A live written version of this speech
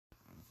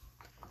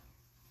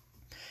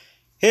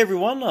Hey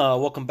everyone,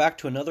 welcome back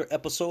to another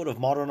episode of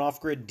Modern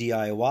Off-Grid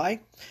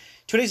DIY.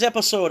 Today's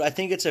episode, I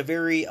think it's a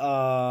very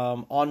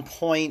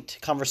on-point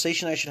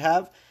conversation I should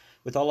have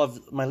with all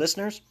of my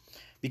listeners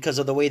because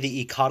of the way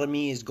the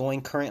economy is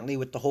going currently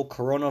with the whole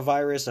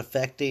coronavirus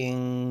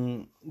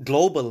affecting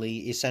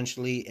globally,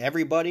 essentially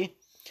everybody.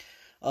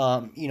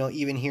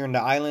 Even here in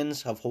the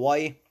islands of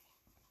Hawaii,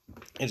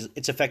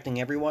 it's affecting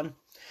everyone.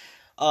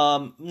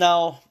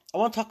 Now, I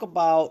want to talk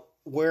about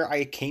where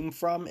I came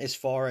from as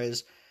far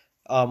as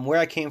where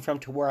I came from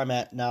to where I'm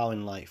at now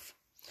in life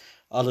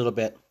a little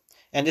bit.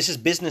 And this is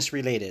business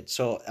related.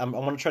 So I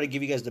want to try to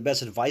give you guys the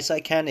best advice I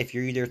can if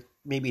you're either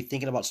maybe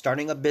thinking about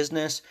starting a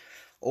business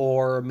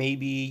or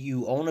maybe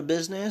you own a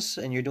business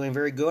and you're doing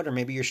very good or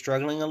maybe you're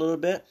struggling a little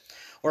bit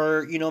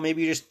or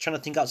maybe you're just trying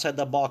to think outside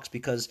the box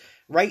because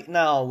right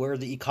now where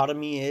the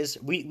economy is,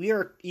 we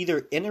are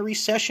either in a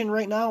recession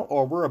right now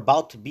or we're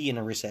about to be in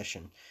a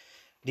recession.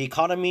 The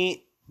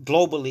economy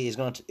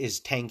globally is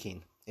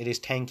tanking. It is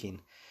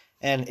tanking.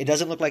 And it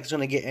doesn't look like it's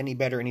going to get any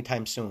better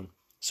anytime soon.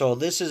 So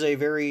this is a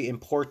very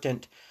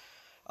important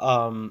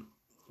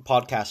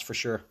podcast for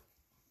sure.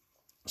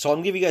 So I'm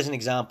going to give you guys an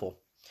example.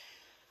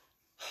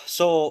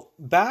 So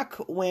back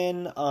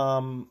when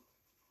I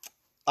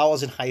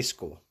was in high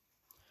school,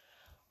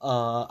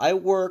 I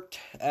worked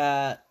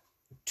at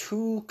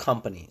two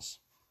companies.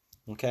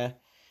 Okay.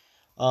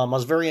 I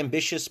was very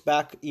ambitious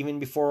back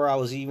even before I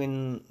was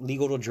even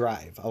legal to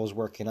drive. I was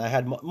working. I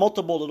had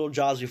multiple little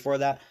jobs before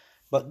that,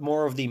 but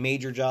more of the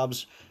major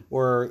jobs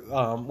were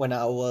when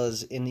I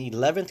was in the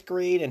 11th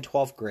grade and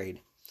 12th grade.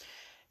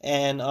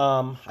 And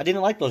I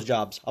didn't like those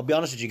jobs. I'll be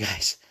honest with you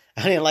guys.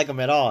 I didn't like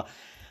them at all.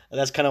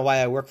 That's kind of why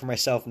I work for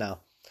myself now.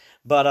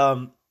 But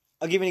I'll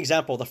give you an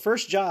example. The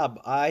first job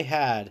I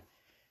had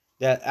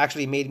that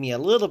actually made me a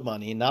little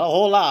money, not a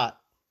whole lot,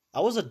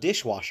 I was a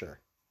dishwasher.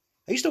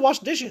 I used to wash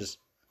dishes.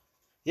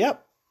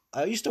 Yep.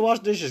 I used to wash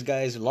dishes,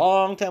 guys, a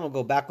long time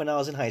ago, back when I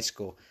was in high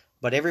school.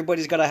 But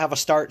everybody's got to have a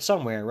start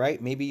somewhere,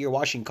 right? Maybe you're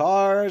washing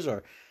cars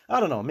or, I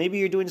don't know, maybe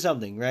you're doing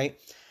something, right?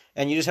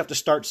 And you just have to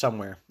start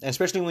somewhere. And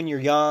especially when you're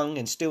young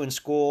and still in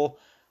school,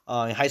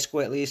 in high school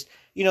at least,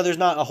 there's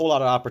not a whole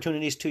lot of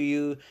opportunities to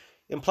you.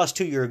 And plus,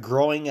 too, you're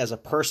growing as a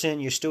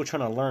person. You're still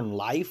trying to learn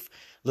life,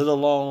 let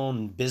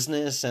alone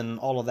business and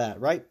all of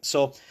that, right?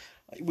 So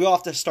we all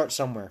have to start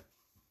somewhere.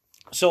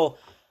 So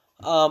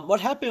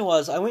what happened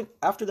was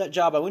after that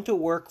job, I went to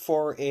work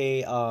for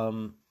a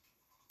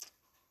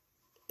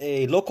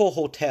local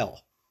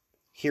hotel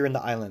here in the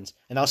islands,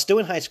 and I was still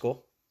in high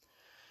school.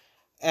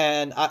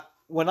 And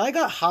when I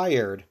got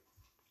hired,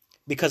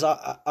 because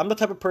I'm the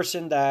type of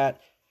person that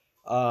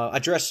I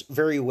dress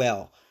very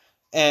well,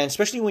 and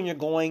especially when you're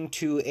going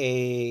to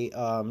a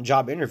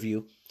job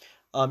interview,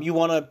 you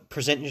want to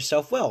present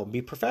yourself well,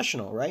 be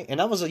professional, right?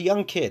 And I was a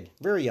young kid,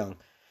 very young.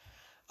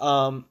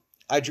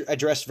 I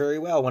dressed very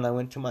well when I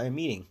went to my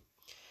meeting.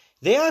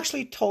 They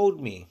actually told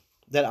me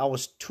that I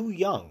was too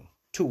young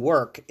to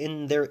work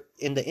in the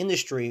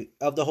industry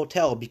of the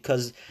hotel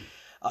because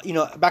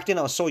back then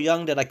I was so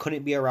young that I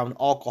couldn't be around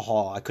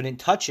alcohol. I couldn't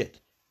touch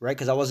it, right?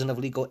 Because I wasn't of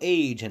legal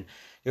age, and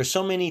there's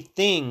so many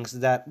things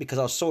that because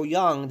I was so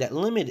young that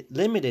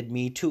limited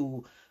me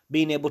to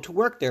being able to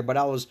work there. But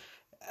I was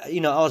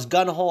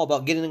gun ho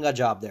about getting a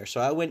job there, so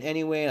I went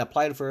anyway and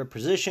applied for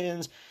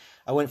positions.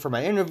 I went for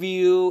my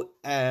interview,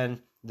 and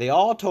they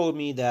all told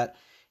me that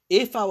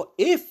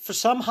if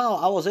somehow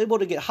I was able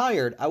to get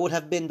hired, I would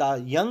have been the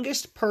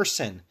youngest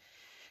person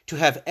to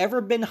have ever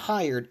been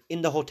hired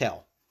in the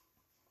hotel.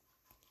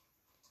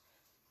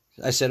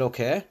 I said,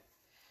 okay.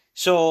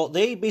 So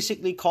they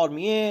basically called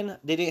me in.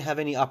 They didn't have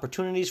any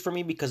opportunities for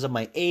me because of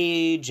my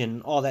age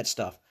and all that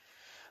stuff.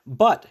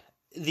 But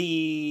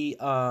the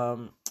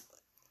how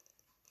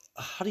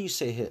do you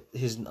say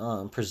his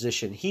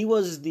position? He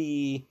was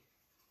the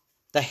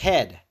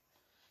head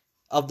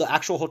of the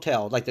actual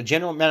hotel, like the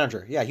general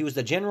manager. Yeah, he was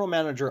the general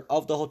manager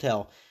of the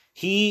hotel.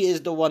 He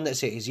is the one that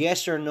says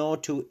yes or no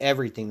to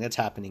everything that's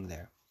happening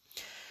there.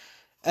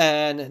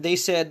 And they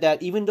said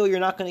that even though you're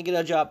not going to get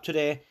a job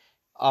today,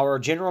 our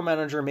general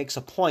manager makes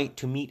a point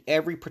to meet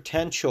every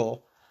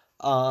potential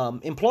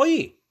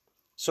employee.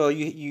 So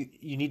you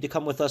need to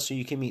come with us so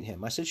you can meet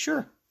him. I said,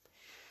 sure.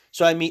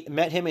 So I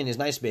met him in his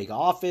nice big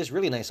office,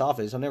 really nice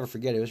office. I'll never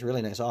forget it. It was a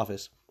really nice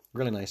office,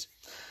 really nice.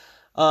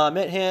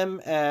 Met him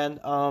and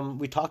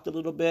we talked a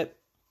little bit.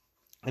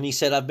 And he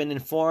said, I've been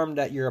informed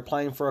that you're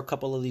applying for a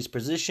couple of these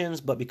positions,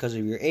 but because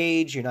of your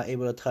age, you're not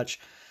able to touch,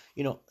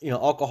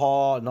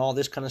 alcohol and all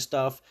this kind of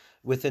stuff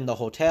within the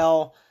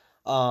hotel,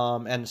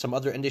 and some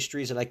other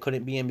industries that I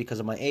couldn't be in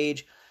because of my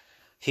age.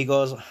 He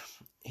goes,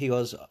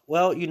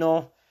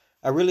 well,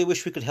 I really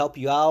wish we could help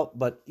you out,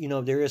 but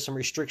there is some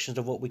restrictions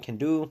of what we can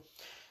do.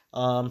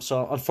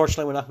 So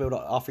unfortunately, we're not going to be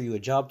able to offer you a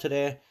job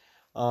today.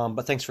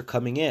 But thanks for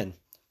coming in.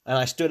 And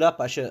I stood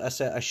up, I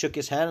shook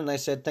his hand and I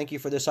said, thank you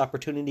for this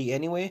opportunity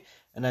anyway,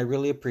 and I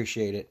really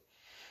appreciate it.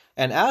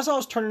 And as I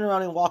was turning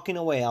around and walking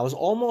away, I was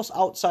almost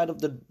outside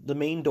of the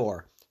main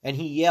door, and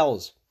he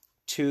yells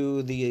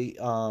to the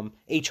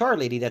HR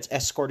lady that's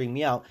escorting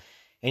me out,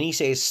 and he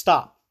says,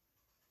 stop.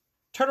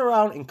 turn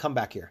around and come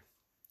back here.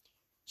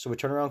 So we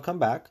turn around, come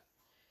back.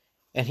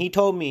 And he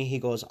told me, he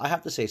goes, I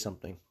have to say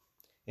something.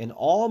 In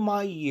all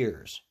my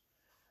years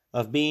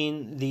of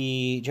being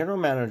the general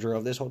manager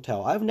of this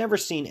hotel, I've never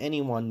seen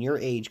anyone your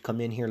age come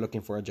in here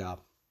looking for a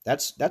job.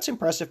 That's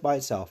impressive by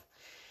itself.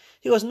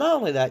 He goes, not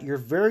only that, you're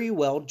very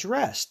well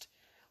dressed,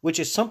 which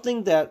is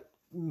something that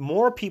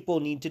more people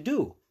need to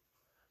do.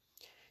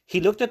 He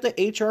looked at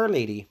the HR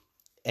lady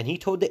and he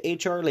told the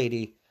HR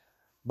lady,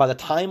 by the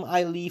time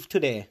I leave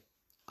today,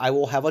 I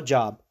will have a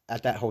job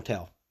at that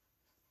hotel.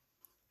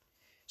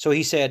 So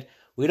he said,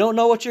 we don't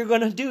know what you're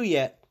going to do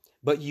yet,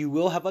 but you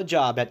will have a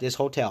job at this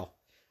hotel.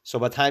 So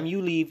by the time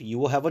you leave, you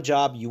will have a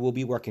job. You will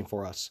be working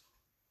for us.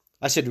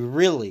 I said,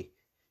 really?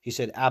 He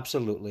said,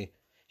 absolutely.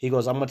 He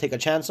goes, I'm going to take a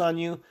chance on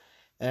you,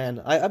 and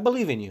I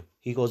believe in you.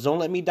 He goes, don't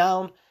let me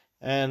down,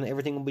 and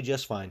everything will be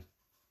just fine.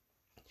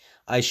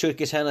 I shook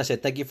his hand. I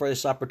said, thank you for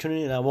this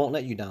opportunity, and I won't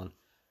let you down.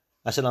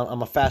 I said,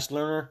 I'm a fast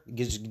learner.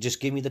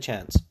 Just give me the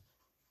chance,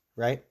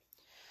 right?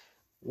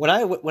 When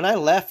I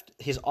left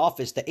his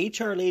office, the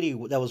HR lady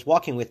that was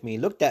walking with me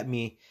looked at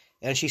me,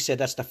 and she said,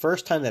 that's the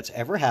first time that's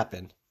ever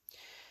happened.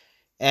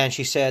 And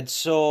she said,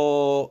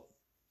 so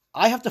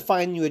I have to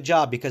find you a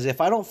job, because if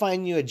I don't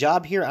find you a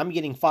job here, I'm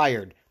getting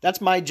fired.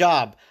 That's my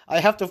job. I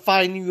have to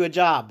find you a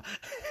job.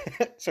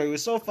 So it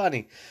was so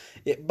funny.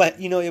 But,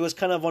 it was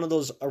kind of one of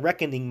those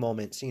reckoning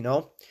moments,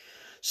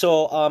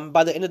 So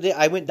by the end of the day,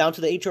 I went down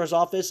to the HR's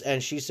office,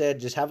 and she said,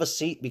 just have a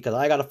seat, because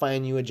I got to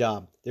find you a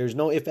job. There's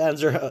no ifs,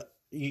 ands, or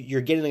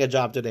you're getting a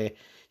job today.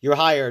 You're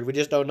hired. We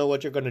just don't know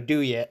what you're going to do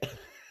yet.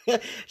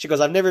 She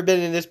goes, I've never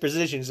been in this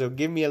position, so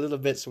give me a little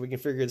bit so we can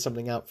figure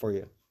something out for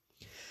you.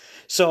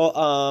 So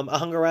I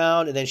hung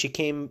around, and then she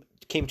came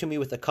to me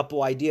with a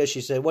couple ideas.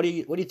 She said, "What do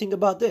you think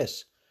about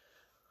this?"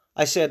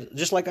 I said,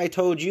 just like I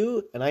told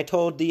you, and I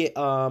told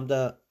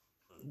the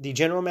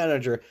general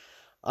manager,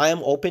 I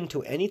am open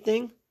to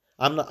anything.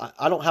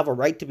 I don't have a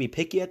right to be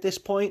picky at this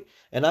point,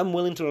 and I'm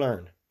willing to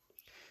learn.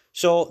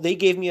 So they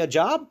gave me a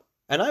job,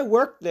 and I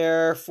worked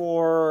there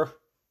for,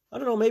 I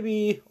don't know,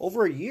 maybe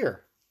over a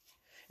year.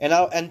 And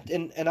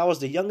I was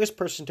the youngest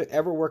person to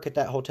ever work at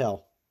that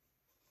hotel.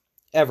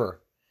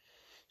 Ever.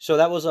 So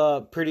that was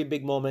a pretty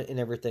big moment and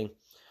everything.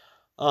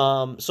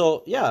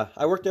 So yeah,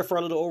 I worked there for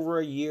a little over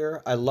a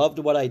year. I loved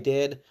what I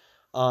did.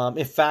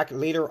 In fact,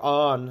 later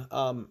on,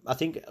 I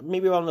think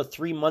maybe around the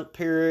 3-month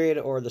period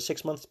or the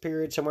 6-month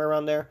period, somewhere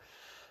around there,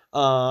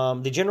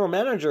 the general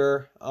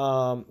manager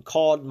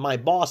called my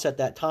boss at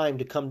that time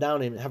to come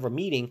down and have a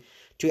meeting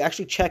to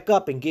actually check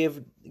up and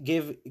give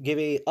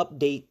a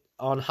update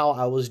on how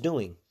I was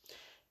doing.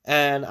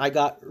 And I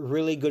got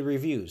really good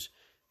reviews.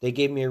 They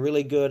gave me a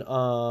really good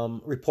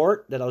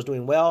report that I was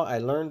doing well. I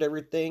learned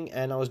everything,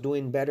 and I was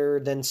doing better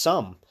than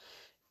some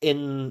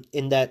in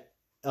that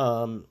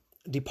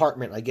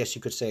department, I guess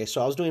you could say.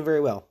 So I was doing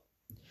very well.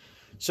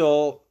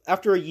 So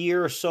after a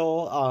year or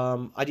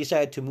so, I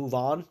decided to move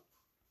on.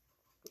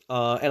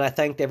 And I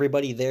thanked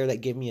everybody there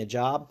that gave me a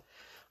job.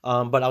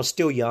 But I was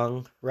still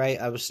young, right?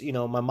 I was,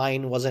 my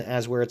mind wasn't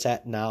as where it's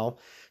at now.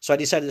 So I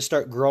decided to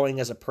start growing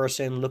as a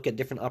person, look at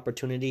different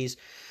opportunities.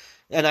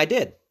 And I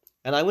did.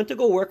 And I went to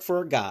go work for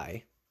a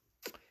guy.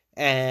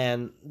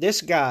 And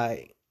this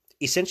guy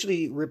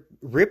essentially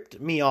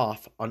ripped me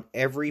off on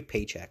every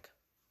paycheck.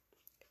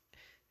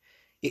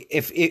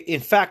 In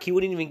fact, he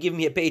wouldn't even give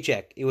me a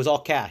paycheck. It was all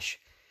cash.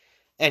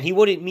 And he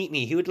wouldn't meet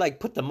me. He would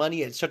put the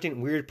money at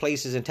certain weird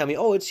places and tell me,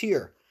 oh, it's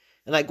here.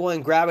 And I go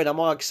and grab it. I'm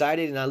all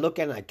excited. And I look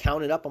at it and I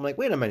count it up. I'm like,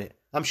 wait a minute.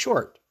 I'm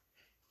short.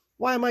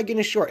 Why am I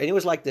getting short? And it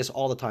was like this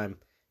all the time.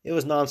 It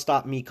was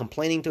nonstop me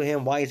complaining to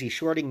him. Why is he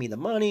shorting me the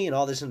money and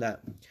all this and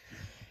that?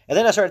 And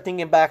then I started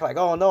thinking back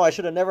oh no, I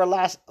should have never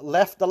left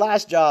the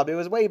last job. It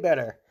was way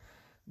better.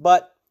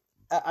 But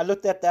I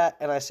looked at that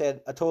and I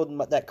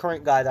told that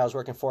current guy that I was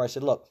working for, I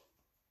said, look,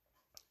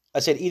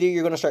 either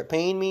you're going to start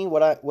paying me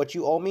what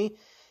you owe me,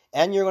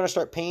 and you're going to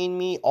start paying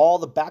me all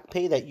the back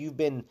pay that you've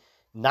been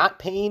not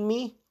paying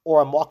me,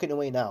 or I'm walking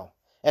away now.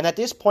 And at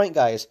this point,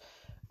 guys,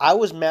 I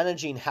was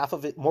managing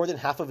more than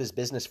half of his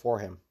business for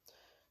him.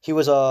 He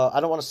was I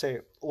don't want to say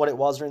what it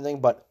was or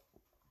anything, but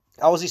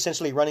I was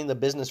essentially running the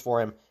business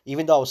for him.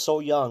 Even though I was so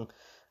young,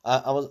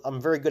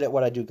 I'm very good at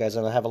what I do, guys,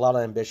 and I have a lot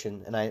of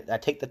ambition, and I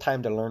take the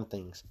time to learn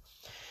things.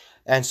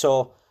 And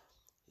so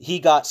he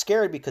got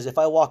scared, because if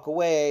I walk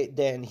away,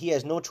 then he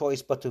has no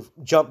choice but to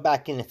jump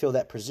back in and fill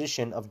that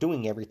position of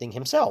doing everything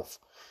himself.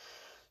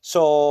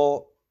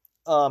 So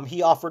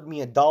he offered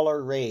me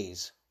 $1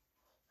 raise.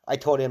 I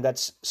told him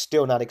that's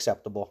still not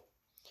acceptable.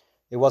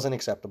 It wasn't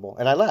acceptable.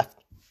 And I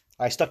left.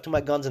 I stuck to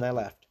my guns and I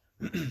left.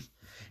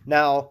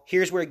 Now,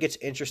 here's where it gets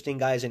interesting,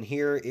 guys, and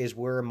here is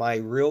where my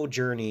real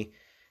journey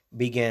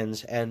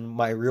begins and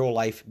my real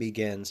life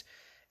begins,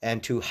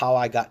 and to how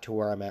I got to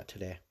where I'm at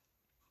today.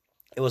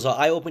 It was an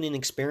eye-opening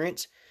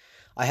experience.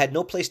 I had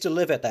no place to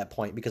live at that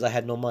point because I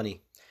had no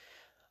money.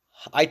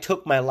 I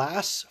took my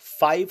last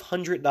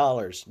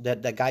 $500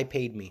 that guy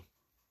paid me,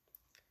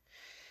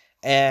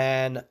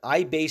 and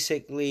I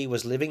basically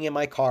was living in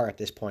my car at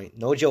this point.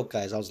 No joke,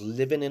 guys. I was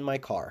living in my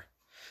car.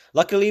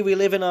 Luckily, we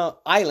live in an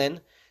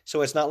island,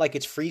 so it's not like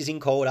it's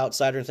freezing cold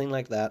outside or anything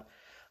like that.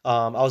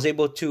 I was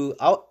able to,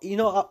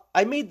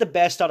 I made the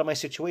best out of my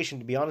situation,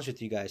 to be honest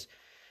with you guys.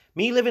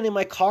 Me living in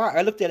my car,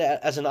 I looked at it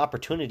as an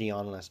opportunity,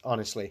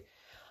 honestly,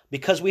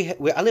 because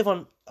I live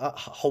on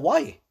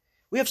Hawaii.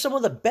 We have some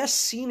of the best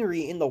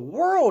scenery in the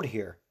world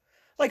here,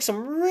 like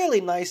some really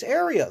nice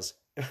areas.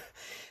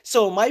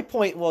 So my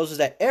point was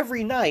that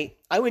every night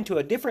I went to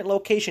a different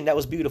location that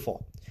was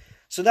beautiful.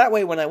 So that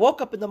way, when I woke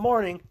up in the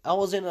morning, I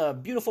was in a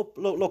beautiful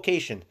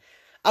location.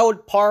 I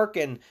would park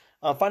and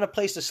find a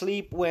place to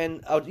sleep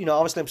when,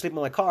 obviously I'm sleeping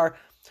in my car,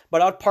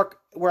 but I'd park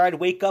where I'd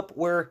wake up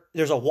where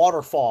there's a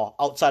waterfall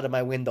outside of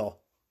my window.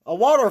 A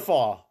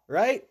waterfall,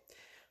 right?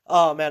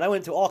 Oh man, I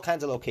went to all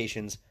kinds of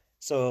locations.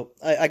 So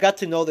I got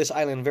to know this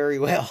island very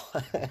well.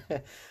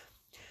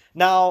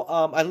 Now,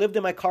 I lived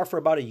in my car for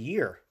about a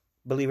year,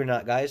 believe it or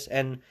not, guys.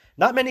 And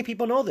not many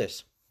people know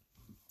this.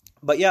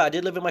 But yeah, I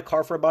did live in my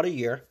car for about a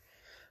year.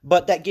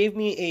 But that gave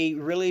me a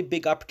really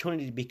big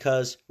opportunity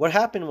because what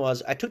happened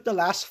was I took the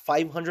last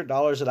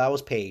 $500 that I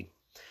was paid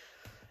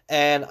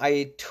and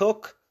I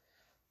took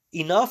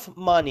enough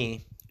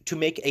money to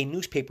make a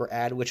newspaper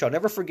ad, which I'll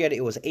never forget.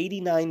 It was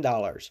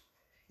 $89,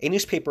 a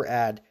newspaper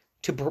ad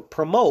to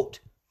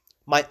promote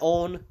my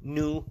own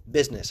new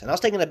business. And I was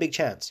taking a big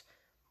chance.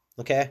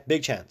 Okay,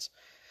 big chance.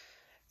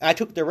 I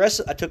took the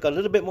rest. I took a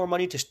little bit more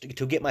money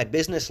to get my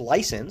business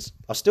license.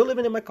 I was still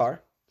living in my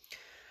car.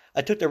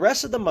 I took the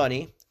rest of the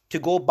money to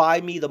go buy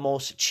me the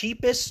most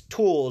cheapest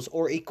tools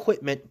or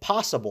equipment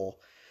possible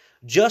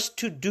just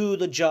to do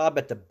the job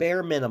at the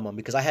bare minimum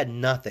because I had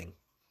nothing.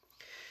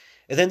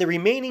 And then the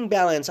remaining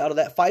balance out of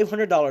that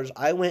 $500,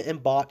 I went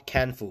and bought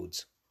canned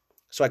foods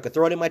so I could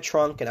throw it in my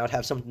trunk and I would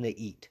have something to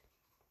eat.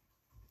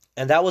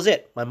 And that was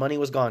it. My money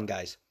was gone,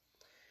 guys.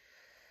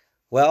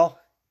 Well,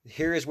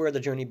 here is where the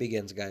journey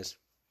begins, guys.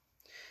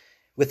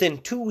 Within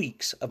 2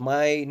 weeks of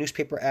my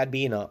newspaper ad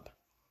being up,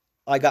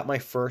 within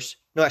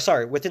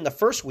the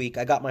first week,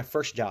 I got my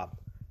first job.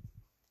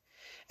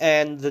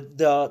 And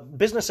the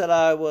business that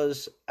I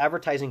was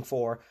advertising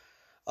for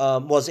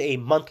was a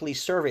monthly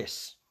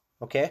service,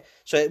 okay?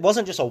 So it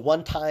wasn't just a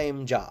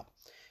one-time job.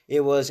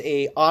 It was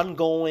a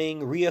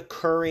ongoing,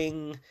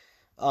 reoccurring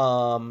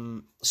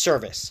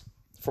service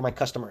for my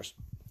customers.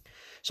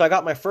 So I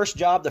got my first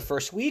job the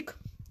first week.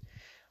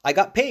 I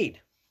got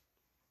paid.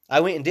 I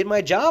went and did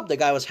my job. The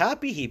guy was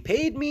happy. He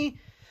paid me.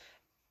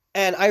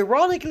 And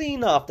ironically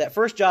enough, that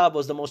first job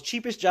was the most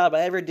cheapest job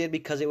I ever did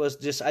because it was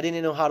just, I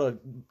didn't know how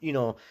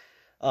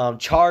to,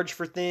 charge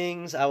for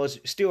things. I was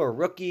still a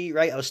rookie,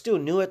 right? I was still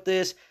new at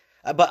this,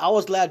 but I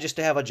was glad just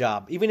to have a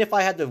job. Even if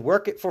I had to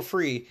work it for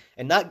free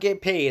and not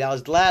get paid, I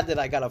was glad that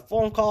I got a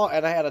phone call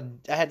and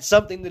I had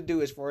something to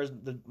do as far as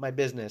my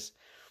business.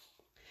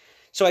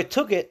 So I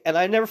took it and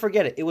I never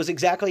forget it. It was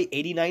exactly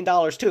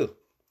 $89 too.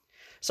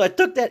 So I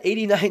took that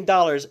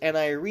 $89 and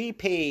I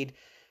repaid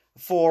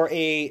for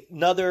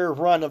another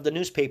run of the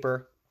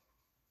newspaper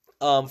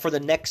for the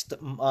next,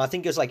 I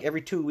think it was like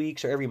every 2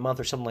 weeks or every month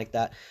or something like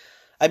that.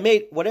 I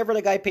made whatever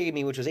the guy paid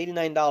me, which was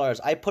 $89.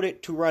 I put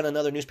it to run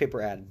another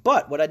newspaper ad.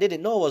 But what I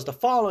didn't know was the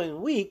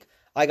following week,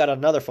 I got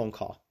another phone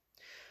call.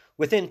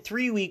 Within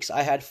 3 weeks,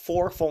 I had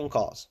 4 phone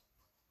calls.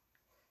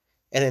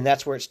 And then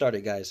that's where it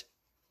started, guys.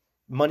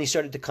 Money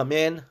started to come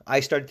in.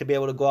 I started to be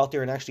able to go out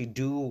there and actually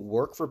do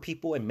work for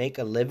people and make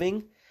a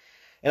living.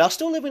 And I was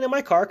still living in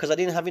my car because I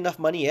didn't have enough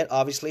money yet.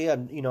 Obviously, I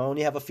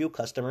only have a few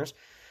customers.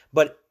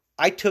 But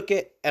I took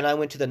it and I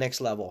went to the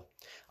next level.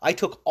 I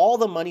took all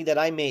the money that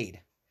I made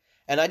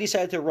and I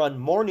decided to run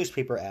more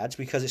newspaper ads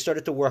because it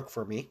started to work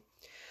for me.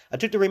 I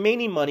took the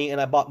remaining money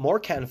and I bought more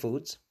canned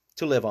foods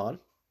to live on,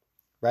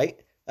 right?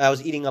 I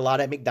was eating a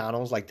lot at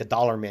McDonald's, like the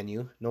dollar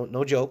menu.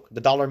 No joke. The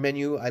dollar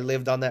menu, I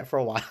lived on that for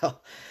a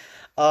while.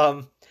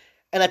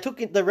 And I took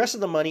the rest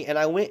of the money and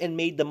I went and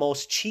made the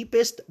most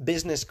cheapest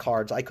business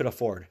cards I could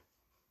afford.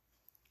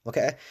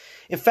 Okay.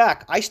 In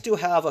fact, I still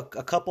have a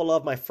couple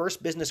of my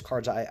first business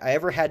cards I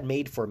ever had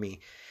made for me.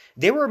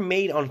 They were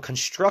made on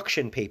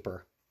construction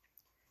paper.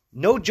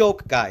 No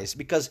joke, guys,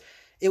 because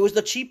it was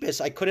the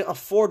cheapest. I couldn't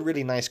afford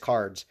really nice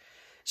cards.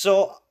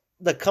 So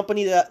the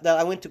company that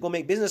I went to go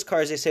make business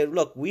cards, they said,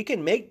 look, we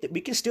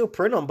can still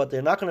print them, but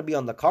they're not going to be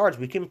on the cards.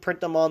 We can print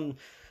them on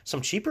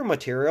some cheaper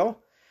material.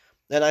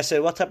 And I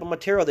said, what type of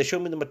material? They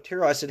showed me the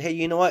material. I said, hey,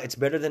 you know what? It's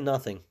better than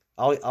nothing.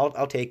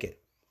 I'll take it.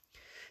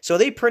 So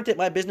they printed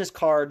my business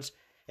cards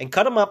and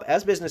cut them up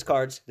as business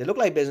cards. They look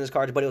like business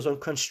cards, but it was on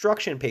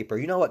construction paper.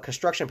 You know what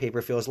construction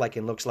paper feels like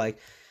and looks like.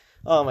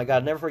 Oh my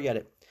God, never forget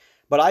it.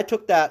 But I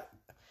took that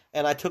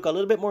and I took a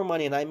little bit more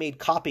money and I made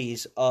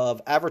copies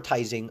of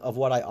advertising of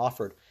what I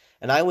offered.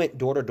 And I went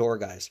door to door,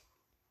 guys.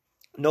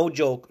 No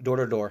joke, door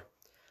to door.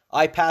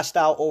 I passed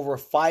out over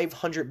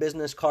 500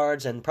 business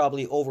cards and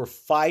probably over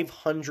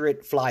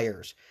 500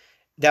 flyers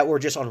that were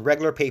just on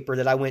regular paper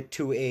that I went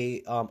to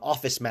a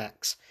Office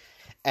Max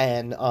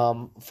and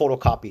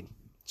photocopied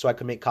so I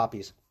could make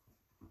copies.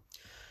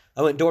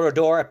 I went door to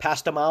door, I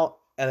passed them out,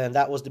 and then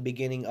that was the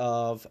beginning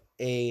of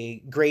a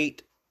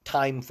great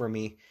time for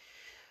me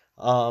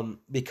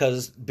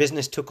because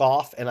business took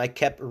off and I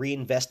kept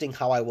reinvesting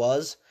how I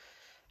was.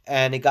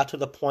 And it got to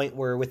the point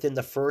where within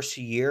the first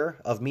year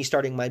of me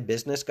starting my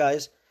business,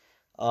 guys,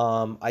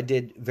 I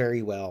did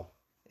very well.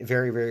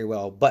 Very, very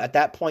well. But at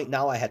that point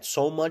now I had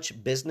so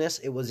much business,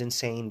 it was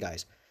insane,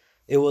 guys.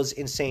 It was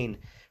insane.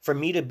 For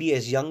me to be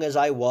as young as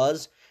I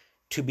was,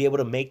 to be able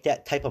to make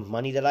that type of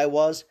money that I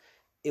was,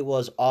 it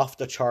was off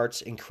the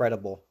charts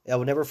incredible. I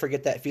will never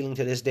forget that feeling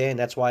to this day, and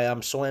that's why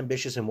I'm so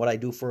ambitious in what I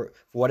do for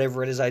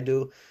whatever it is I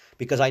do,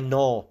 because I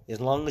know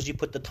as long as you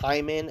put the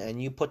time in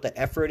and you put the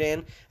effort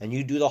in and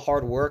you do the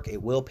hard work,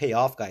 it will pay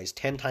off, guys,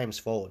 10 times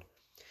fold.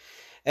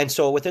 And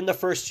so within the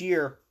first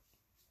year,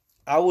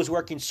 I was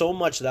working so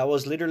much that I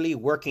was literally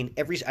working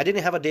I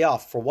didn't have a day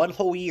off for one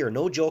whole year.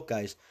 No joke,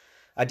 guys.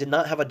 I did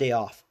not have a day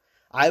off.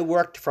 I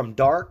worked from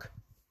dark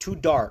to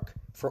dark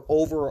for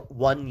over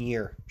 1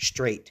 year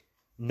straight.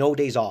 No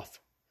days off.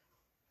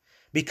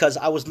 Because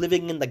I was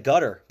living in the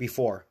gutter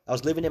before. I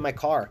was living in my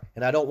car,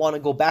 and I don't want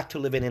to go back to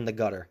living in the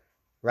gutter,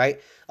 right?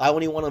 I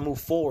only want to move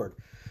forward.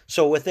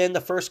 So within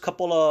the first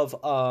couple of,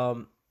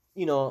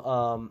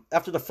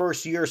 after the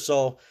first year or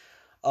so,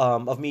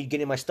 of me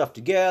getting my stuff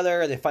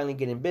together and then finally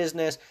getting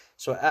business.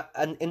 So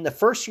and in the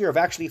first year of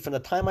actually, from the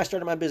time I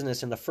started my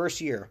business, in the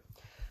first year,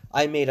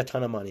 I made a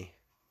ton of money,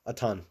 a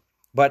ton.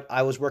 But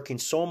I was working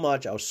so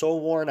much, I was so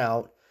worn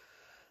out.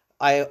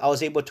 I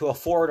was able to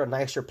afford a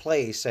nicer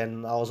place,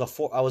 and I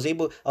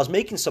was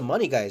making some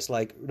money, guys.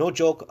 Like no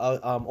joke,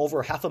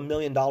 over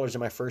 $500,000 in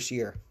my first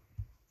year.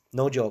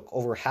 No joke,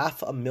 over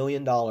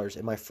 $500,000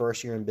 in my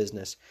first year in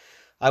business.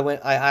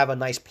 I have a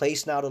nice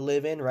place now to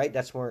live in, right?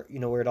 That's where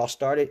it all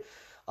started.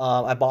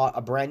 I bought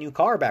a brand new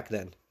car back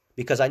then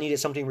because I needed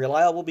something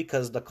reliable,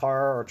 because the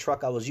car or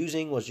truck I was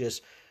using was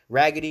just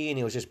raggedy and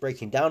it was just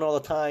breaking down all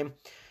the time.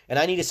 And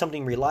I needed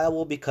something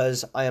reliable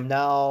because I am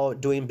now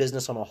doing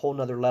business on a whole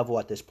nother level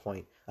at this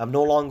point. I'm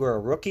no longer a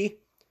rookie.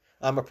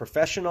 I'm a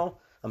professional.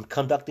 I'm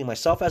conducting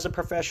myself as a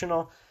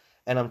professional,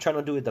 and I'm trying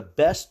to do the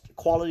best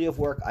quality of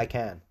work I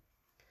can.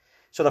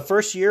 So the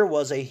first year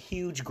was a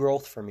huge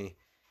growth for me.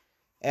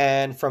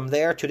 And from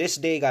there to this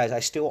day, guys, I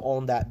still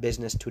own that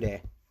business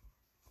today.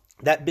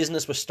 That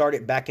business was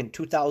started back in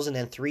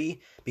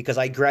 2003 because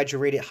I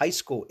graduated high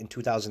school in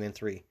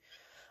 2003.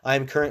 I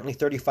am currently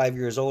 35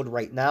 years old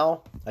right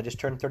now. I just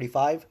turned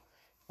 35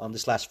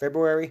 this last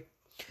February.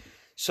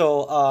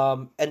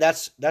 So, and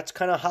that's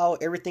kind of how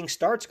everything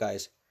starts,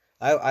 guys.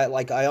 I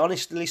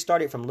honestly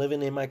started from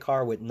living in my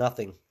car with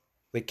nothing,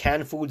 with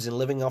canned foods and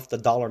living off the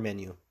dollar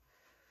menu.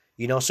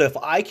 So if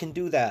I can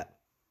do that,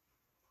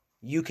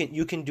 you can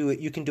do it.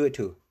 You can do it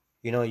too.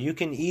 You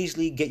can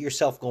easily get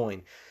yourself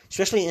going,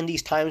 especially in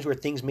these times where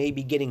things may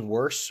be getting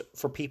worse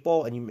for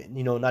people and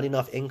not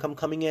enough income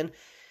coming in.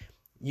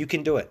 You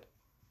can do it.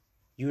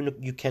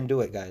 You can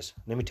do it, guys.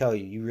 Let me tell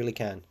you, you really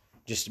can.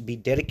 Just be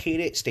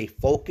dedicated, stay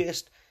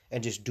focused,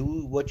 and just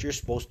do what you're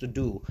supposed to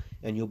do,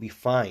 and you'll be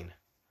fine.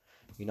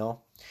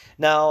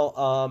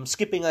 Now,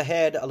 skipping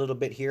ahead a little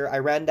bit here,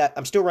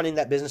 I'm still running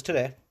that business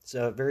today. It's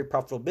a very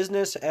profitable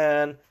business,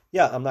 and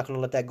yeah, I'm not going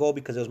to let that go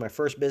because it was my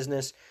first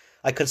business.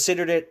 I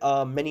considered it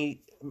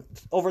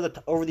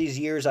over these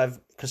years.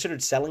 I've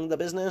considered selling the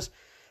business.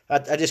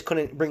 I just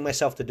couldn't bring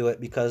myself to do it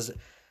because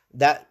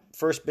that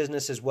first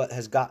business is what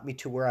has got me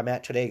to where I'm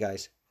at today,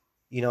 guys.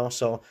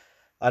 So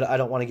I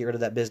don't want to get rid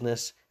of that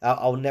business.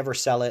 I'll never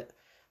sell it.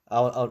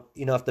 I'll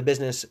if the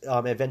business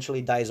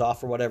eventually dies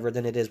off or whatever,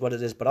 then it is what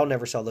it is. But I'll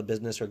never sell the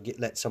business or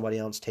let somebody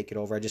else take it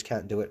over. I just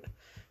can't do it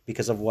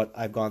because of what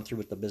I've gone through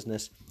with the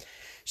business.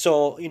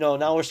 So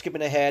now we're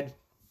skipping ahead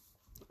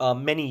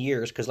many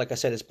years because, like I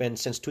said, it's been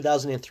since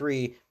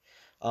 2003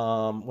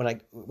 when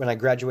I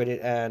graduated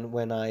and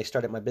when I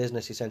started my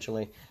business.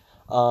 Essentially,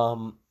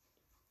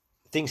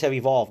 things have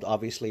evolved,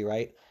 obviously,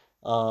 right?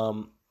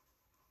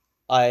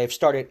 I've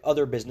started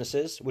other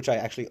businesses which I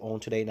actually own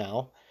today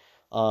now.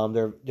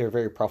 They're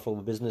very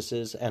profitable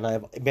businesses, and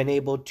I've been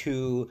able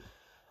to,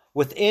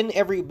 within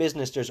every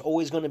business, there's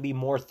always going to be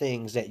more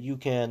things that you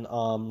can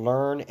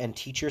learn and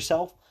teach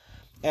yourself.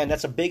 And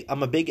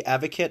I'm a big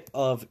advocate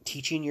of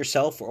teaching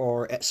yourself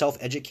or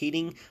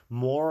self-educating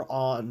more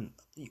on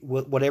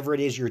whatever it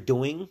is you're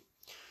doing.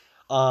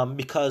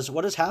 Because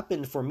what has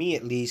happened for me,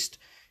 at least,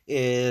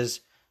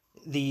 is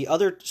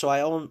so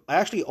I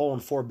actually own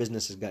 4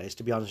 businesses, guys,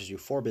 to be honest with you,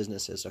 4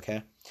 businesses.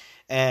 Okay.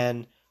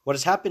 And what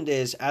has happened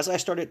is, as I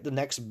started the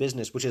next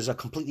business, which is a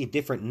completely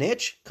different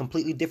niche,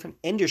 completely different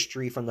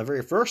industry from the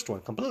very first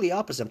one, completely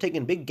opposite. I'm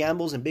taking big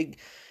gambles and big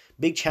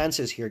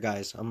chances here,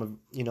 guys.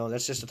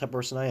 That's just the type of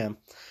person I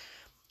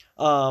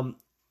am.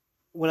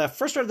 When I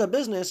first started the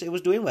business, it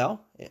was doing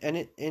well,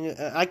 and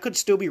I could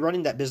still be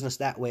running that business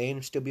that way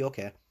and still be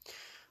okay.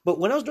 But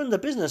when I was doing the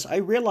business, I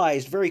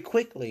realized very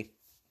quickly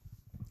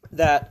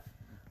that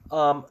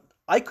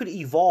I could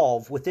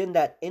evolve within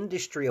that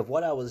industry of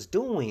what I was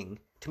doing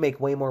to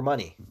make way more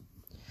money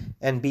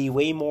and be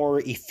way more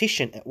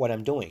efficient at what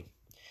I'm doing.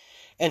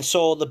 And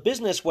so the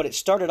business, what it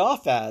started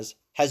off as,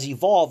 has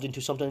evolved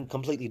into something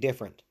completely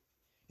different.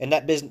 And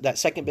that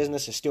second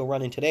business is still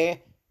running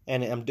today,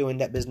 and I'm doing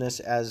that business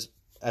as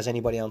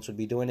anybody else would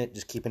be doing it,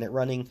 just keeping it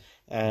running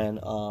and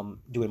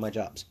doing my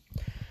jobs.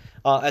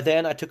 And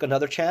then I took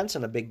another chance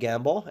and a big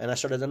gamble, and I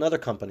started another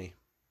company.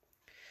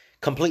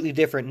 Completely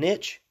different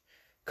niche,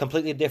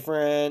 completely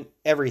different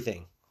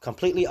everything,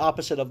 completely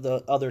opposite of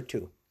the other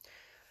two.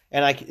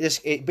 And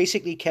it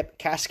basically kept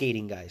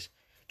cascading, guys,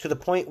 to the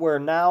point where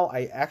now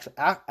I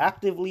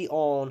actively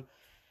own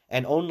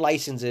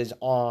licenses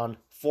on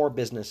 4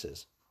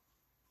 businesses.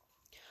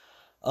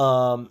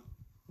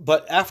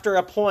 But after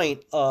a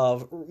point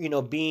of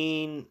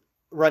being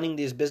running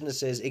these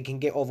businesses, it can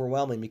get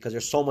overwhelming because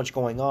there's so much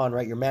going on,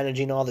 right? You're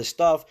managing all this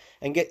stuff,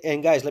 and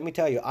guys, let me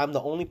tell you, I'm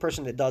the only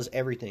person that does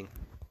everything.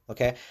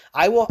 Okay,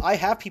 I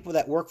have people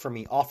that work for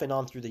me off and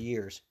on through the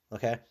years.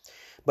 Okay,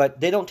 but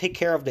they don't take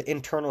care of the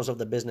internals of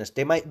the business.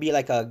 They might be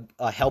like a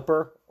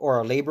helper or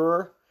a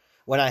laborer.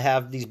 When I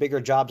have these bigger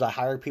jobs, I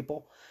hire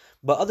people.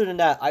 But other than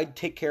that, I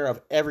take care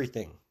of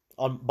everything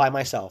by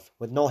myself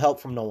with no help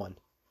from no one.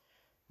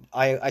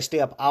 I stay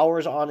up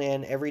hours on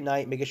end every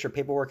night, making sure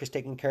paperwork is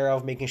taken care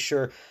of, making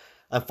sure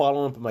I'm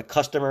following up with my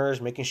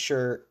customers, making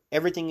sure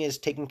everything is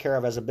taken care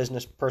of as a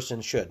business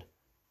person should,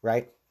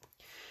 right?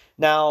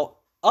 Now,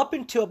 up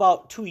until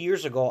about 2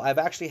 years ago, I've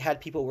actually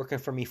had people working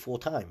for me full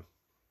time.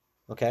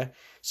 Okay.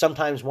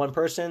 Sometimes one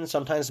person,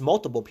 sometimes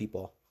multiple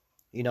people,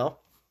 you know?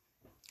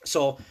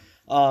 So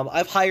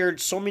I've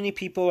hired so many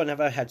people and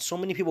I've had so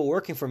many people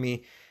working for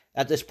me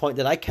at this point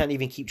that I can't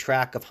even keep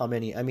track of how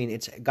many. I mean,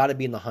 it's got to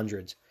be in the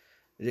hundreds.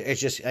 I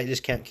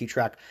just can't keep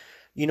track.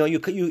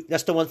 You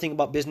that's the one thing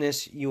about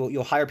business.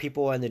 You'll hire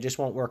people and they just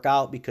won't work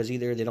out because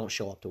either they don't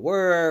show up to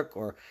work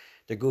or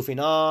they're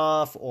goofing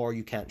off or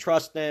you can't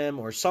trust them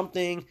or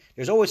something.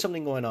 There's always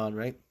something going on,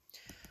 right?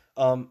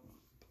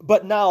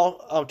 But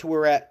now to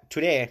where we're at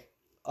today,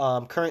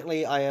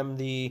 currently I am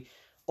the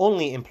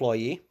only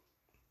employee.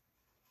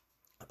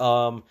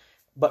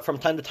 But from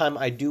time to time,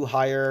 I do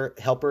hire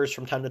helpers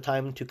from time to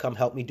time to come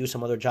help me do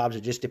some other jobs.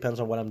 It just depends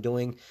on what I'm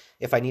doing.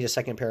 If I need a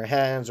second pair of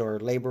hands or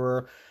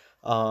laborer,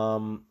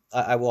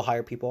 I will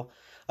hire people.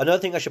 Another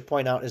thing I should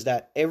point out is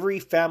that every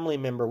family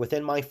member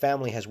within my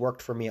family has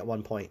worked for me at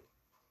one point.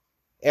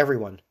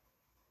 Everyone.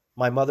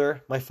 My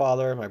mother, my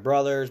father, my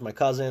brothers, my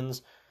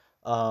cousins,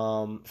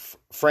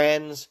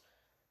 friends,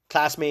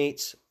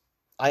 classmates.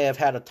 I have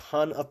had a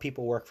ton of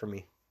people work for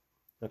me.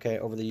 Okay,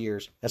 over the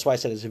years. That's why I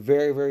said it's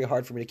very, very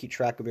hard for me to keep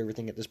track of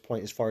everything at this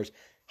point as far as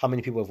how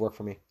many people have worked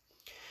for me.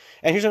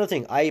 And here's another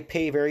thing. I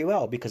pay very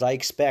well because I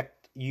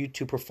expect you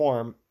to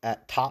perform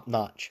at top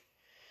notch.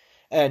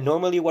 And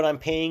normally what I'm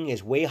paying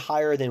is way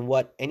higher than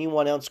what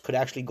anyone else could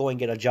actually go and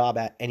get a job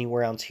at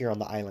anywhere else here on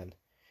the island.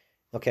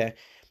 Okay?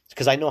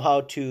 Because I know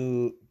how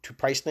to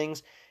price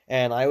things.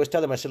 And I always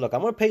tell them, I said, look,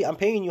 I'm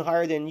paying you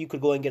higher than you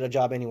could go and get a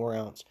job anywhere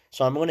else.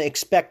 So I'm going to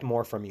expect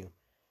more from you.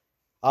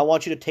 I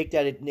want you to take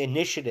that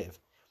initiative.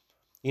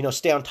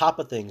 Stay on top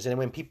of things. And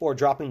when people are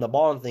dropping the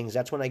ball on things,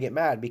 that's when I get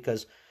mad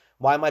because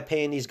why am I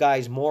paying these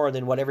guys more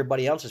than what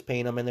everybody else is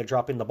paying them and they're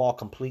dropping the ball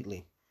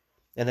completely?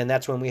 And then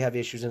that's when we have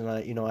issues and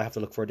I have to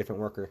look for a different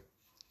worker.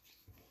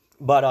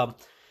 But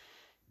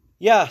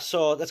yeah,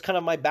 so that's kind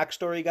of my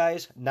backstory,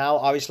 guys. Now,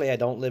 obviously, I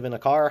don't live in a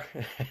car,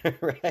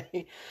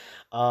 right?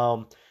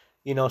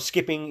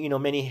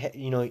 Skipping,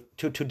 many,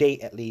 to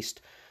date at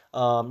least.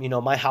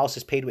 My house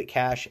is paid with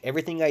cash.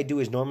 Everything I do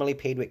is normally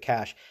paid with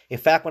cash. In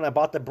fact, when I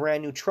bought the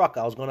brand new truck,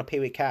 I was going to pay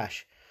with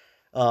cash.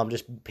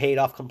 Just pay it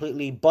off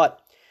completely.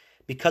 But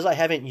because I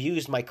haven't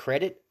used my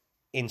credit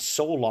in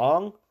so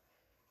long,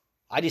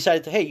 I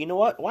decided to, hey, you know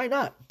what? Why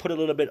not put a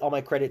little bit on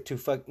my credit to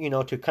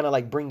kind of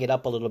like bring it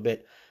up a little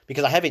bit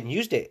because I haven't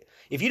used it.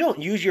 If you don't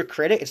use your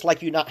credit, it's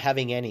like you not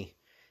having any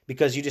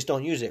because you just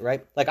don't use it,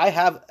 right? Like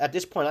at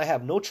this point, I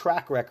have no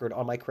track record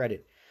on my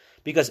credit.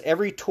 Because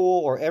every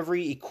tool or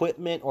every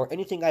equipment or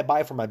anything I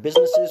buy for my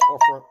businesses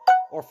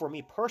or for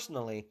me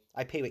personally,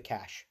 I pay with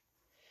cash.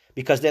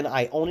 Because then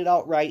I own it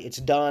outright, it's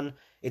done,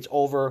 it's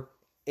over,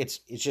 it's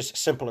just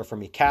simpler for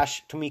me.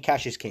 To me,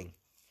 cash is king.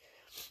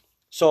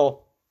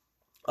 So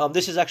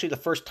this is actually the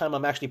first time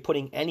I'm actually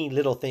putting any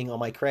little thing on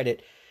my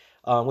credit,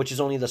 which is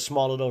only the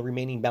small little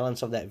remaining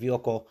balance of that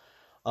vehicle,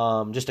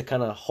 just to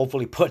kind of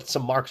hopefully put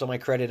some marks on my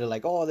credit and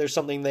like, oh, there's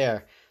something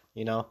there,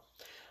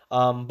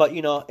 But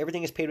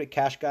everything is paid with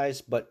cash,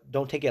 guys. But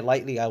don't take it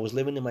lightly. I was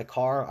living in my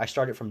car. I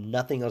started from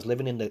nothing. I was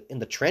living in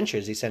the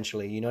trenches,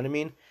 essentially. You know what I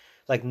mean?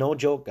 Like no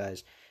joke,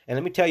 guys. And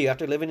let me tell you,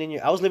 after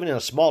I was living in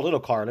a small little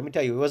car. Let me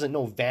tell you, it wasn't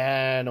no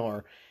van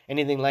or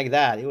anything like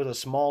that. It was a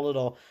small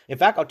little. In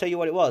fact, I'll tell you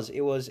what it was.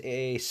 It was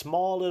a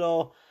small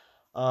little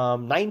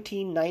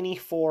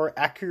 1994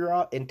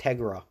 Acura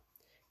Integra,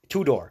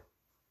 2-door.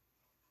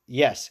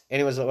 Yes,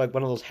 and it was like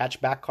one of those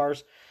hatchback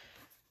cars.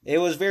 It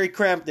was very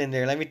cramped in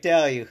there. Let me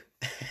tell you.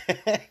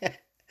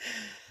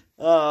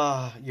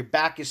 Your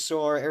back is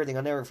sore, everything.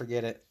 I'll never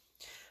forget it.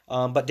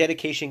 But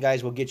dedication,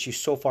 guys, will get you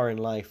so far in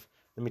life.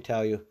 Let me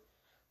tell you.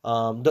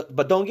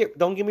 But don't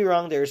get me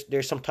wrong.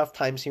 There's some tough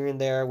times here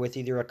and there with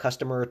either a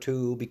customer or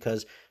two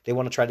because they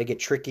want to try to get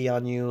tricky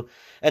on you,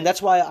 and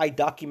that's why I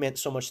document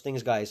so much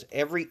things, guys.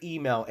 Every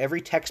email,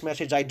 every text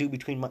message I do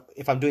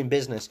if I'm doing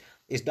business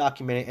is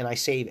documented, and I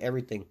save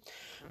everything.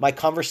 My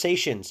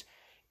conversations.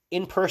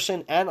 in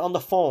person and on the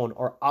phone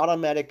are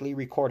automatically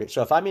recorded.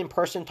 So if I'm in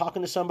person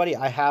talking to somebody,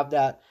 I have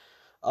that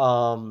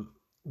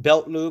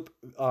belt loop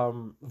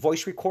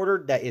voice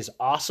recorder that is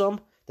awesome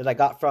that I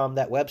got from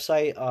that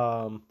website,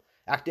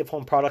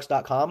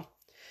 activehomeproducts.com.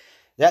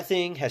 That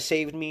thing has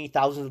saved me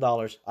thousands of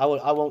dollars. I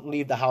won't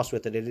leave the house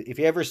with it. If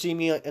you ever see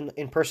me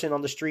in person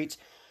on the streets,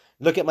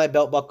 look at my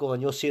belt buckle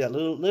and you'll see that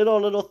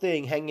little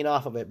thing hanging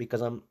off of it,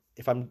 because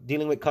if I'm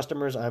dealing with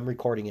customers, I'm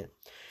recording it.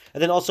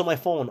 And then also my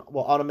phone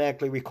will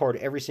automatically record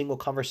every single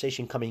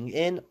conversation coming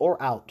in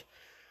or out.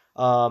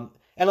 And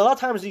a lot of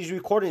times these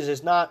recordings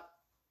is not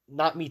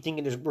me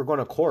thinking we're going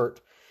to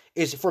court.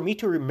 Is for me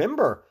to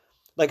remember.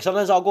 Like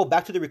sometimes I'll go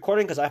back to the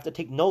recording because I have to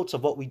take notes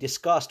of what we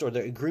discussed or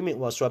the agreement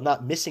was, so I'm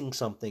not missing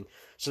something.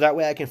 So that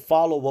way I can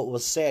follow what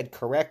was said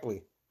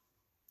correctly.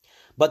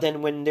 But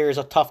then when there's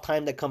a tough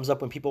time that comes up,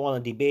 when people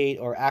want to debate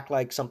or act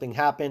like something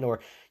happened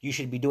or you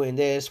should be doing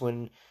this,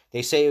 when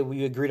they say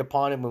we agreed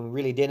upon it when we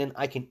really didn't,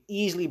 I can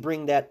easily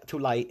bring that to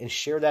light and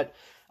share that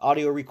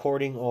audio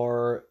recording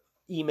or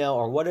email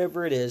or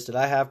whatever it is that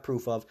I have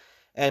proof of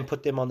and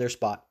put them on their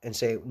spot and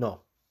say,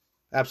 no,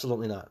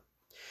 absolutely not.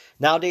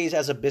 Nowadays,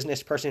 as a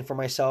business person for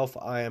myself,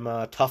 I am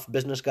a tough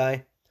business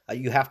guy.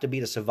 You have to be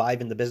to survive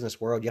in the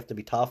business world. You have to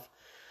be tough.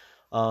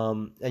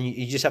 And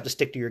you just have to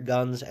stick to your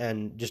guns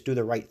and just do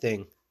the right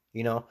thing.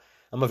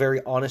 I'm a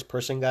very honest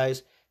person,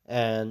 guys.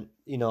 And,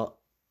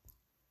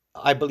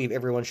 I believe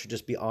everyone should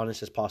just be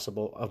honest as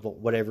possible about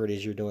whatever it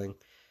is you're doing.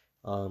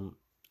 It'll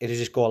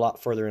just go a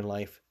lot further in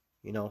life,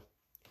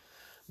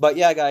 But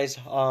yeah, guys,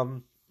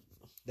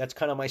 that's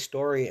kind of my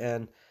story.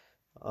 And,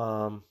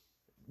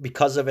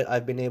 because of it,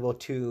 I've been able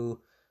to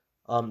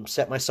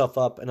set myself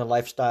up in a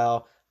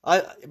lifestyle.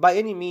 By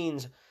any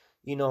means,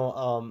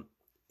 I'll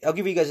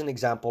give you guys an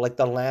example, like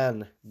the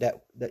land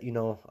that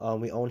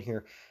we own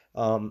here.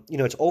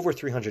 It's over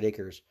 300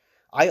 acres.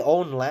 I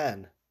own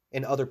land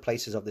in other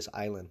places of this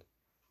island,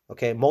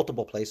 okay,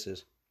 multiple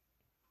places.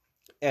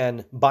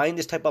 And buying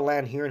this type of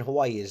land here in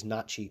Hawaii is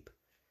not cheap.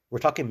 We're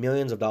talking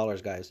millions of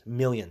dollars, guys,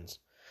 millions.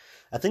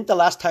 I think the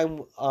last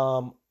time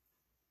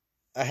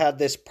I had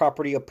this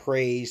property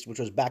appraised, which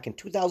was back in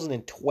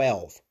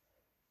 2012.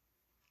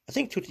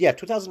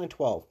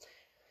 2012.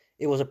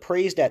 It was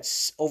appraised at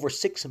over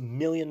 $6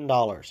 million.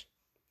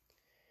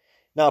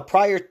 Now,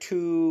 prior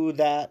to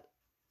that,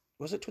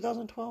 was it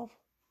 2012?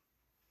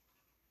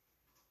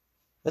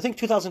 I think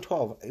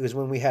 2012. It was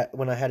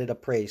when I had it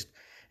appraised,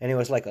 and it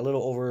was like a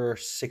little over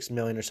 $6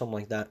 million or something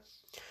like that.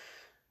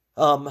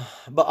 But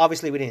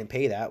obviously we didn't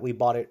pay that. We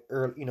bought it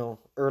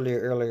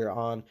earlier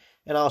on,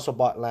 and I also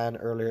bought land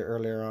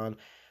earlier on.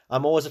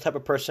 I'm always the type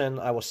of person,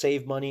 I will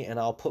save money and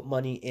I'll put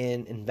money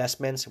in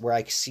investments where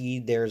I see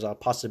there's a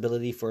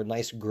possibility for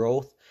nice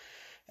growth.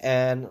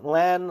 And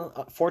land,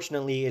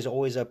 fortunately, is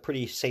always a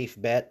pretty safe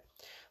bet,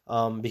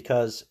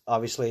 because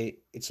obviously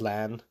it's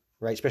land,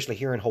 right? Especially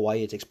here in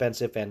Hawaii, it's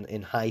expensive and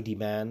in high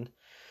demand.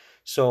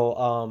 So,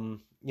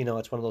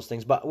 it's one of those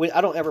things. But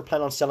I don't ever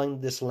plan on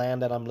selling this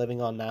land that I'm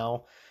living on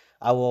now.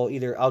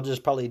 I'll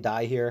just probably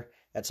die here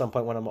at some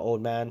point when I'm an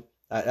old man.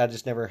 I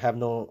just never have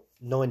no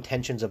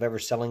intentions of ever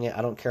selling it.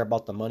 I don't care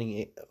about the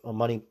money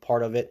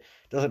part of it.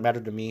 It doesn't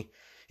matter to me.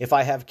 If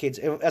I have kids,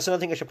 that's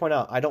another thing I should point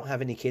out. I don't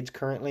have any kids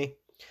currently.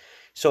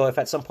 So if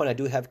at some point I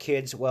do have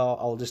kids, well,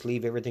 I'll just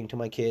leave everything to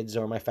my kids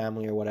or my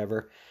family or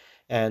whatever.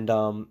 And,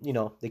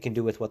 they can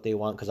do with what they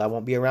want because I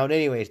won't be around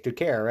anyways to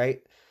care,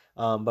 right?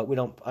 But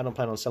I don't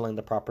plan on selling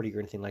the property or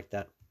anything like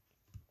that.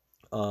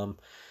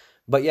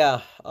 But yeah,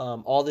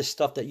 all this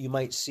stuff that you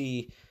might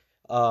see,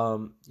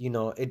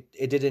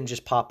 it didn't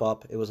just pop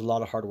up. It was a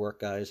lot of hard work,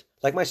 guys.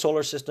 Like my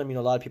solar system,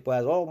 a lot of people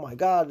ask, oh my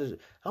God,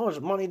 how much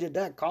money did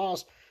that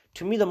cost?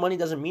 To me, the money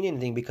doesn't mean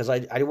anything because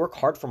I work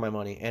hard for my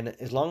money. And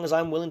as long as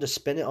I'm willing to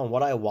spend it on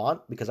what I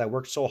want because I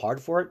worked so hard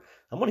for it,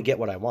 I'm going to get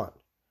what I want.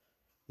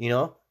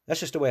 That's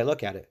just the way I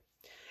look at it.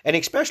 And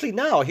especially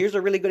now, here's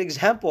a really good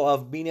example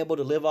of being able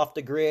to live off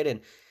the grid. And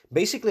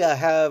basically I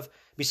have,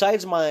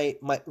 besides my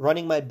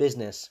running my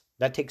business,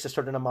 that takes a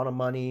certain amount of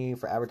money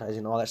for advertising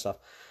and all that stuff.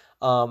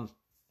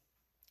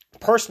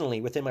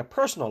 Personally, within my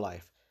personal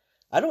life,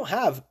 I don't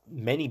have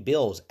many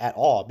bills at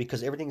all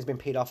because everything's been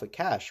paid off with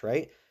cash,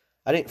 right?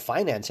 I didn't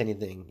finance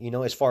anything,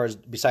 as far as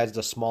besides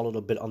the small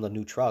little bit on the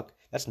new truck.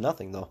 That's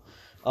nothing though.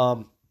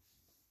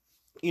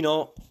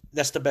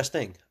 That's the best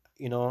thing.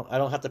 I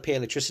don't have to pay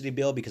electricity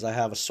bill because I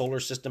have a solar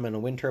system and a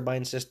wind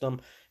turbine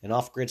system, an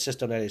off-grid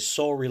system that is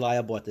so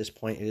reliable at this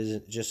point. It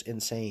is just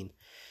insane.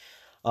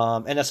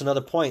 And that's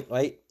another point,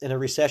 right? In a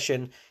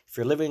recession, if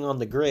you're living on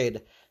the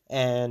grid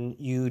and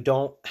you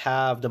don't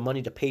have the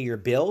money to pay your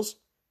bills,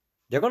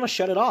 they're going to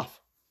shut it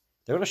off.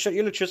 They're going to shut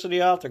your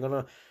electricity off. They're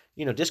going to,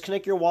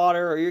 disconnect your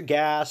water or your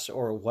gas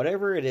or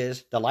whatever it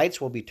is. The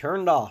lights will be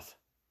turned off.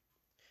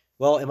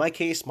 Well, in my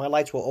case, my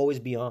lights will always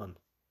be on,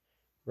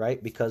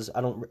 right? Because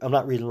I'm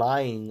not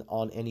relying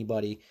on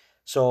anybody.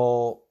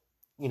 So,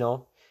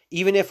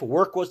 even if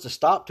work was to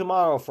stop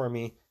tomorrow for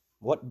me,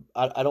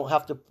 I don't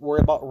have to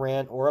worry about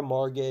rent or a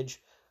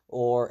mortgage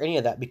or any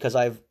of that because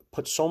I've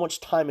put so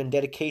much time and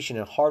dedication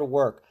and hard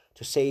work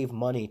to save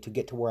money to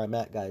get to where I'm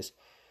at, guys.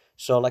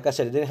 So like I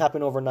said, it didn't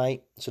happen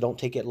overnight, so don't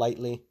take it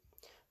lightly.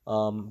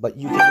 But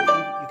you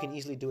can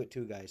easily do it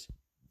too, guys.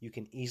 You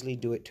can easily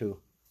do it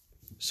too.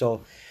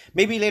 So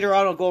maybe later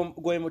on I'll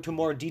go into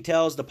more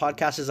details. The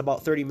podcast is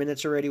about 30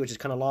 minutes already, which is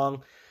kind of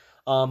long.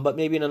 But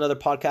maybe in another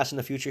podcast in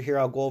the future here,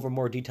 I'll go over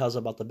more details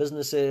about the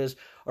businesses,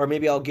 or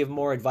maybe I'll give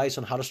more advice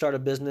on how to start a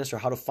business or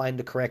how to find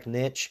the correct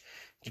niche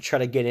to try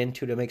to get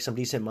into to make some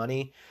decent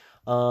money.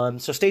 So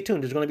stay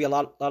tuned. There's going to be a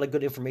lot of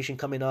good information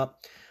coming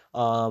up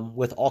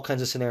with all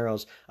kinds of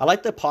scenarios. I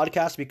like the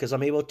podcast because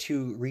I'm able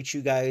to reach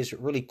you guys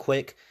really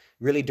quick,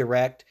 really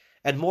direct,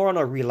 and more on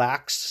a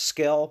relaxed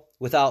scale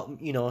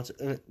without,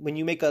 when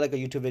you make like a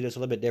YouTube video, it's a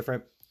little bit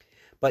different.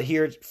 But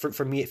here,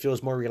 for me, it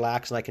feels more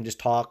relaxed, and I can just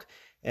talk,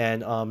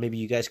 and maybe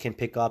you guys can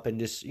pick up and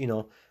just,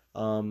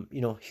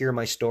 hear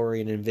my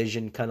story and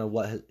envision kind of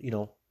what,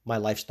 my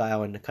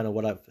lifestyle and kind of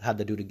what I've had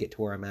to do to get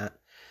to where I'm at.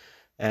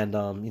 And,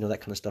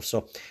 that kind of stuff.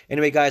 So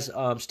anyway, guys,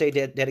 stay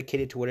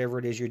dedicated to whatever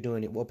it is you're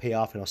doing. It will pay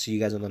off, and I'll see you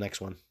guys on the next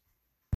one.